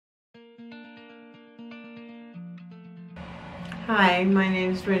Hi, my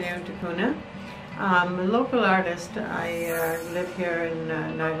name is Renu. I'm a local artist. I live here in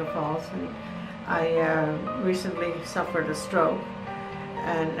Niagara Falls, and I recently suffered a stroke,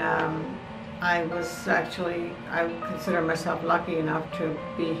 and I consider myself lucky enough to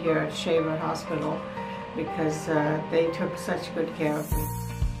be here at Shaver Hospital because they took such good care of me.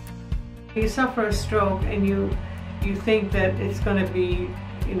 You suffer a stroke and you think that it's going to be,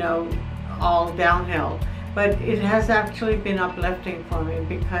 all downhill. But it has actually been uplifting for me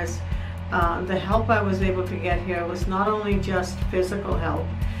because the help I was able to get here was not only just physical help,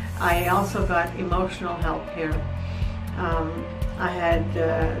 I also got emotional help here. I had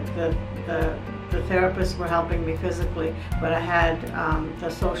the therapists were helping me physically, but I had the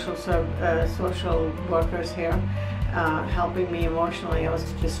social workers here helping me emotionally. I was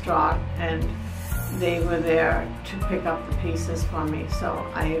distraught, and they were there to pick up the pieces for me. So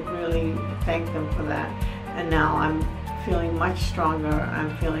I really thank them for that. And now I'm feeling much stronger.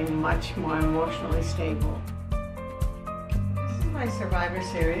 I'm feeling much more emotionally stable. This is my Survivor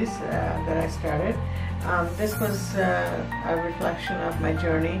series that I started. This was a reflection of my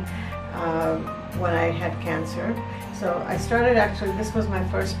journey when I had cancer. So I started this was my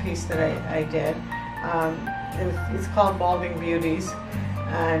first piece that I did. It's called Balding Beauties.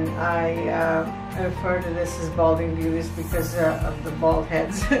 And I refer to this as Balding Beauties because of the bald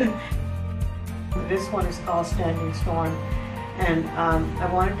heads. This one is called Standing Storm, and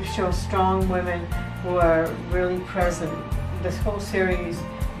I wanted to show strong women who are really present. This whole series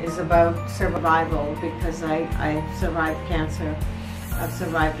is about survival because I survived cancer, I've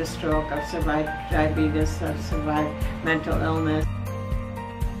survived a stroke, I've survived diabetes, I've survived mental illness.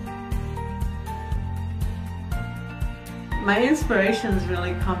 My inspirations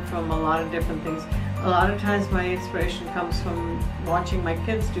really come from a lot of different things. A lot of times my inspiration comes from watching my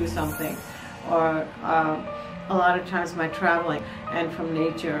kids do something, or a lot of times my traveling, and from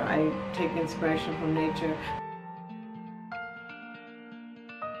nature. I take inspiration from nature.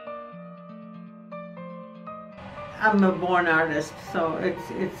 I'm a born artist, so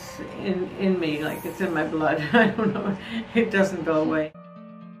it's in me, like it's in my blood. I don't know, it doesn't go away.